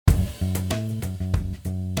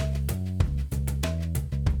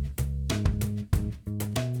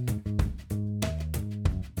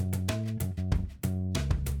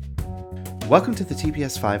Welcome to the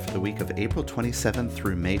TPS5 for the week of April 27th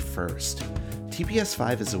through May 1st.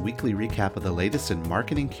 TPS5 is a weekly recap of the latest in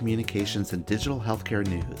marketing, communications, and digital healthcare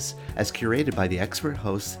news, as curated by the expert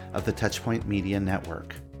hosts of the Touchpoint Media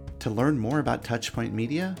Network. To learn more about Touchpoint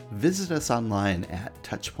Media, visit us online at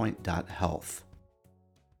touchpoint.health.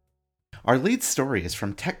 Our lead story is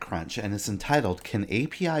from TechCrunch and is entitled, "Can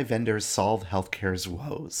API Vendors Solve Healthcare's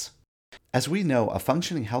Woes?" As we know, a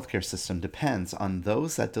functioning healthcare system depends on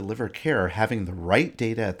those that deliver care having the right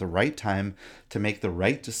data at the right time to make the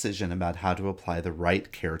right decision about how to apply the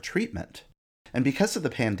right care treatment. And because of the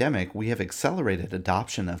pandemic, we have accelerated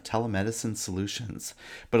adoption of telemedicine solutions.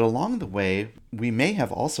 But along the way, we may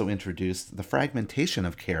have also introduced the fragmentation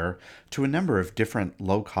of care to a number of different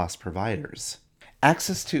low-cost providers.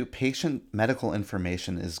 Access to patient medical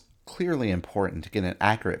information is clearly important to get an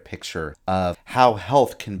accurate picture of how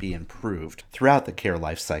health can be improved throughout the care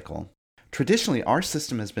life cycle. Traditionally, our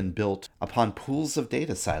system has been built upon pools of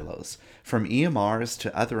data silos, from EMRs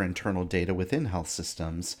to other internal data within health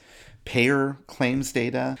systems, payer claims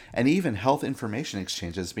data, and even health information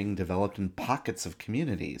exchanges being developed in pockets of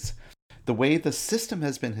communities. The way the system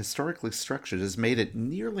has been historically structured has made it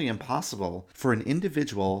nearly impossible for an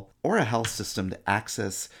individual or a health system to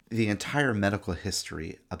access the entire medical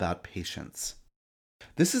history about patients.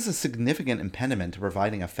 This is a significant impediment to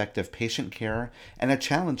providing effective patient care and a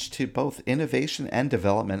challenge to both innovation and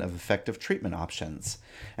development of effective treatment options.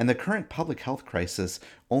 And the current public health crisis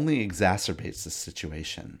only exacerbates this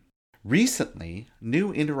situation. Recently,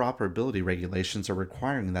 new interoperability regulations are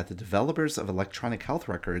requiring that the developers of electronic health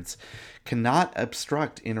records cannot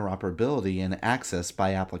obstruct interoperability and access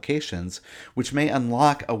by applications, which may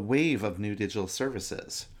unlock a wave of new digital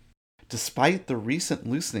services. Despite the recent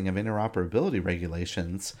loosening of interoperability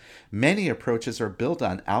regulations, many approaches are built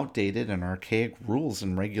on outdated and archaic rules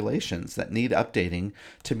and regulations that need updating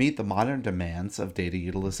to meet the modern demands of data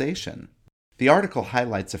utilization. The article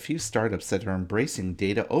highlights a few startups that are embracing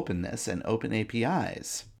data openness and open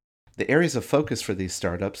APIs. The areas of focus for these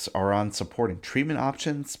startups are on supporting treatment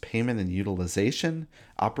options, payment and utilization,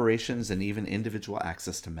 operations, and even individual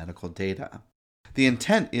access to medical data. The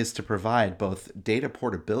intent is to provide both data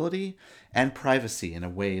portability and privacy in a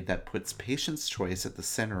way that puts patients' choice at the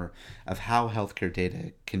center of how healthcare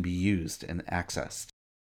data can be used and accessed.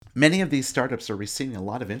 Many of these startups are receiving a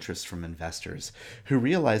lot of interest from investors who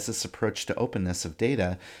realize this approach to openness of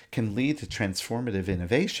data can lead to transformative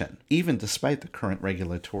innovation, even despite the current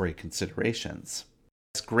regulatory considerations.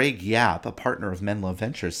 As Greg Yap, a partner of Menlo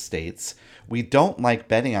Ventures, states, "We don't like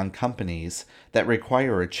betting on companies that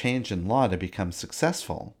require a change in law to become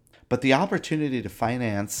successful. But the opportunity to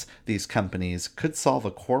finance these companies could solve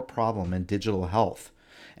a core problem in digital health,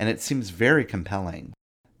 and it seems very compelling.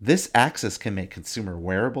 This access can make consumer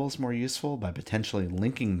wearables more useful by potentially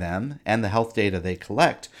linking them and the health data they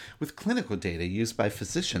collect with clinical data used by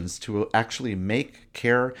physicians to actually make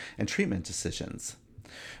care and treatment decisions.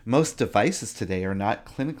 Most devices today are not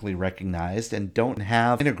clinically recognized and don't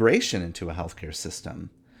have integration into a healthcare system.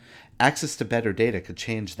 Access to better data could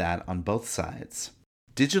change that on both sides.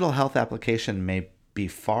 Digital health application may be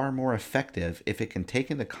far more effective if it can take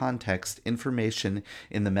into context information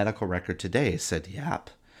in the medical record today," said Yap.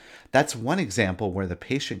 That's one example where the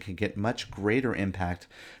patient can get much greater impact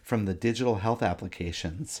from the digital health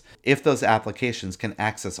applications if those applications can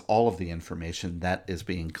access all of the information that is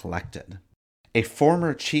being collected. A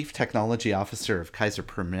former chief technology officer of Kaiser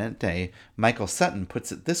Permanente, Michael Sutton, puts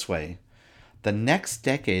it this way: "The next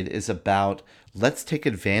decade is about let's take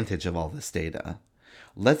advantage of all this data.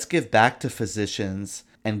 Let's give back to physicians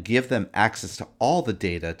and give them access to all the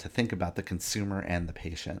data to think about the consumer and the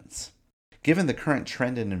patients." Given the current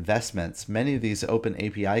trend in investments, many of these open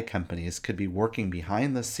API companies could be working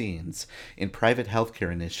behind the scenes in private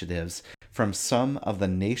healthcare initiatives from some of the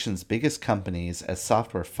nation's biggest companies as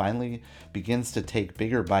software finally begins to take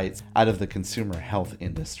bigger bites out of the consumer health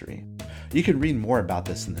industry. You can read more about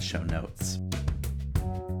this in the show notes.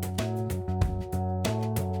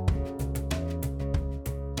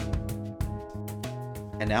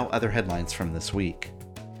 And now other headlines from this week.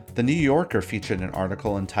 The New Yorker featured an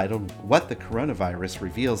article entitled "What the Coronavirus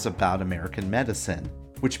Reveals About American Medicine,"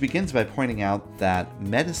 which begins by pointing out that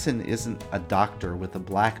medicine isn't a doctor with a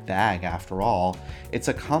black bag after all. It's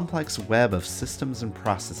a complex web of systems and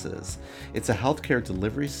processes. It's a healthcare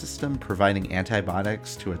delivery system providing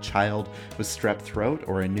antibiotics to a child with strep throat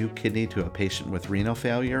or a new kidney to a patient with renal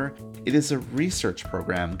failure. It is a research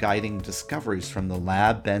program guiding discoveries from the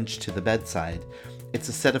lab bench to the bedside. It's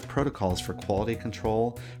a set of protocols for quality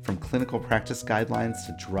control, from clinical practice guidelines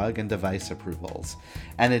to drug and device approvals,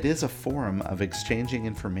 and it is a forum of exchanging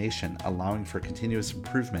information, allowing for continuous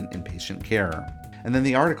improvement in patient care. And then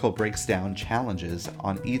the article breaks down challenges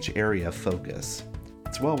on each area of focus.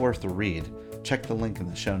 It's well worth a read. Check the link in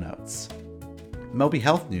the show notes. Moby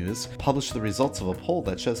Health News published the results of a poll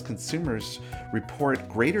that shows consumers report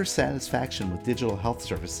greater satisfaction with digital health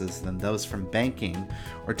services than those from banking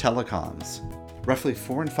or telecoms. Roughly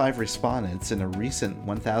 4 in 5 respondents in a recent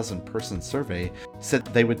 1,000-person survey said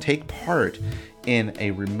they would take part in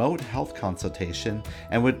a remote health consultation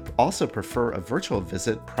and would also prefer a virtual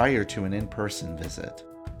visit prior to an in-person visit.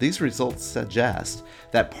 These results suggest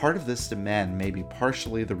that part of this demand may be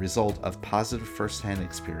partially the result of positive first-hand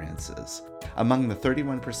experiences. Among the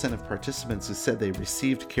 31% of participants who said they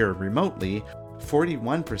received care remotely,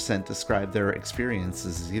 41% described their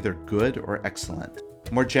experiences as either good or excellent.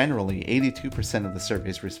 More generally, 82% of the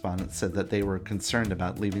survey's respondents said that they were concerned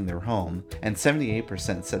about leaving their home, and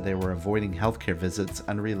 78% said they were avoiding healthcare visits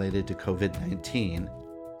unrelated to COVID-19.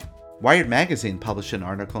 Wired Magazine published an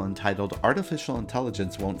article entitled "Artificial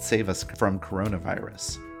Intelligence Won't Save Us from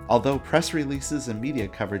Coronavirus." Although press releases and media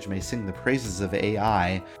coverage may sing the praises of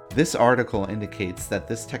AI, this article indicates that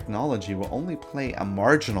this technology will only play a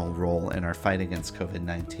marginal role in our fight against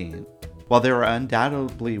COVID-19. While there are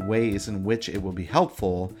undoubtedly ways in which it will be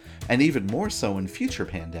helpful, and even more so in future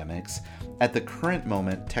pandemics, at the current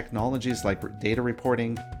moment, technologies like data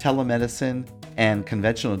reporting, telemedicine, and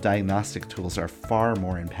conventional diagnostic tools are far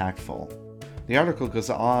more impactful. The article goes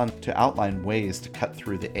on to outline ways to cut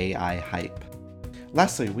through the AI hype.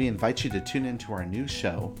 Lastly, we invite you to tune into our new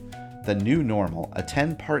show, The New Normal, a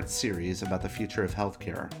 10-part series about the future of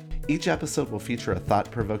healthcare. Each episode will feature a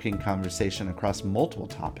thought-provoking conversation across multiple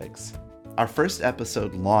topics. Our first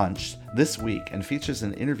episode launched this week and features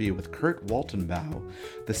an interview with Kurt Waltenbaugh,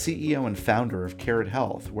 the CEO and founder of Carrot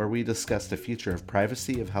Health, where we discuss the future of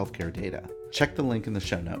privacy of healthcare data. Check the link in the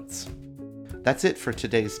show notes. That's it for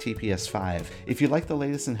today's TPS5. If you like the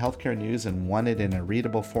latest in healthcare news and want it in a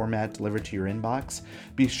readable format delivered to your inbox,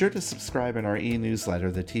 be sure to subscribe in our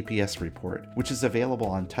e-newsletter, the TPS Report, which is available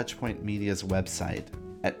on Touchpoint Media's website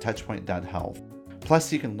at touchpoint.health.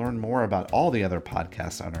 Plus, you can learn more about all the other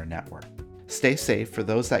podcasts on our network. Stay safe. For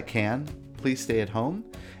those that can, please stay at home.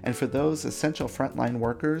 And for those essential frontline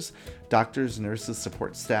workers, doctors, nurses,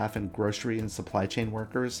 support staff, and grocery and supply chain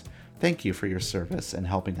workers, thank you for your service and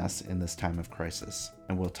helping us in this time of crisis.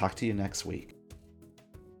 And we'll talk to you next week.